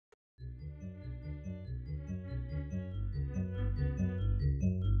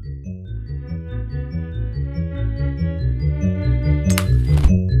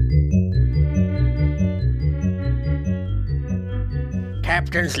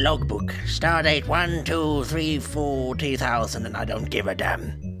Captain's logbook. Stardate 1234-2000, and I don't give a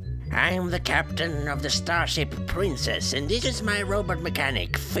damn. I'm the captain of the starship Princess, and this is my robot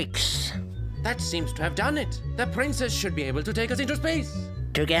mechanic, Fix. That seems to have done it. The Princess should be able to take us into space.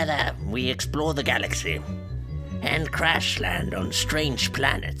 Together, we explore the galaxy and crash land on strange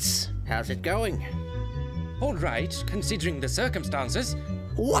planets. How's it going? All right, considering the circumstances.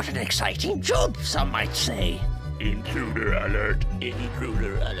 What an exciting job, some might say. Intruder alert!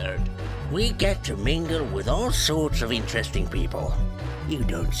 Intruder alert! We get to mingle with all sorts of interesting people. You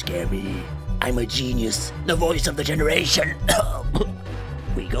don't scare me. I'm a genius, the voice of the generation.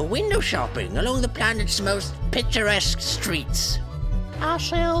 We go window shopping along the planet's most picturesque streets. I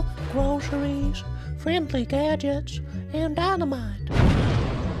sell groceries, friendly gadgets, and dynamite.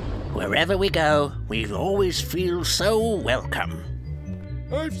 Wherever we go, we always feel so welcome.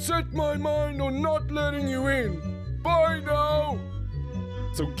 I've set my mind on not letting you in. Bye now!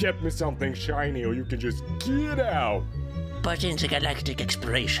 So get me something shiny or you can just get out. But intergalactic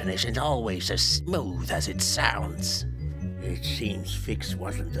exploration isn't always as smooth as it sounds. It seems Fix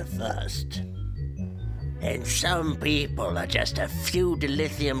wasn't the first. And some people are just a few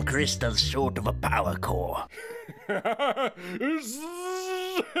dilithium crystals short of a power core.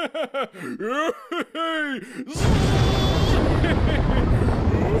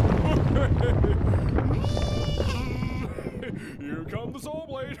 Here comes the soul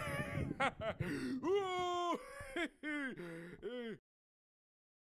blade.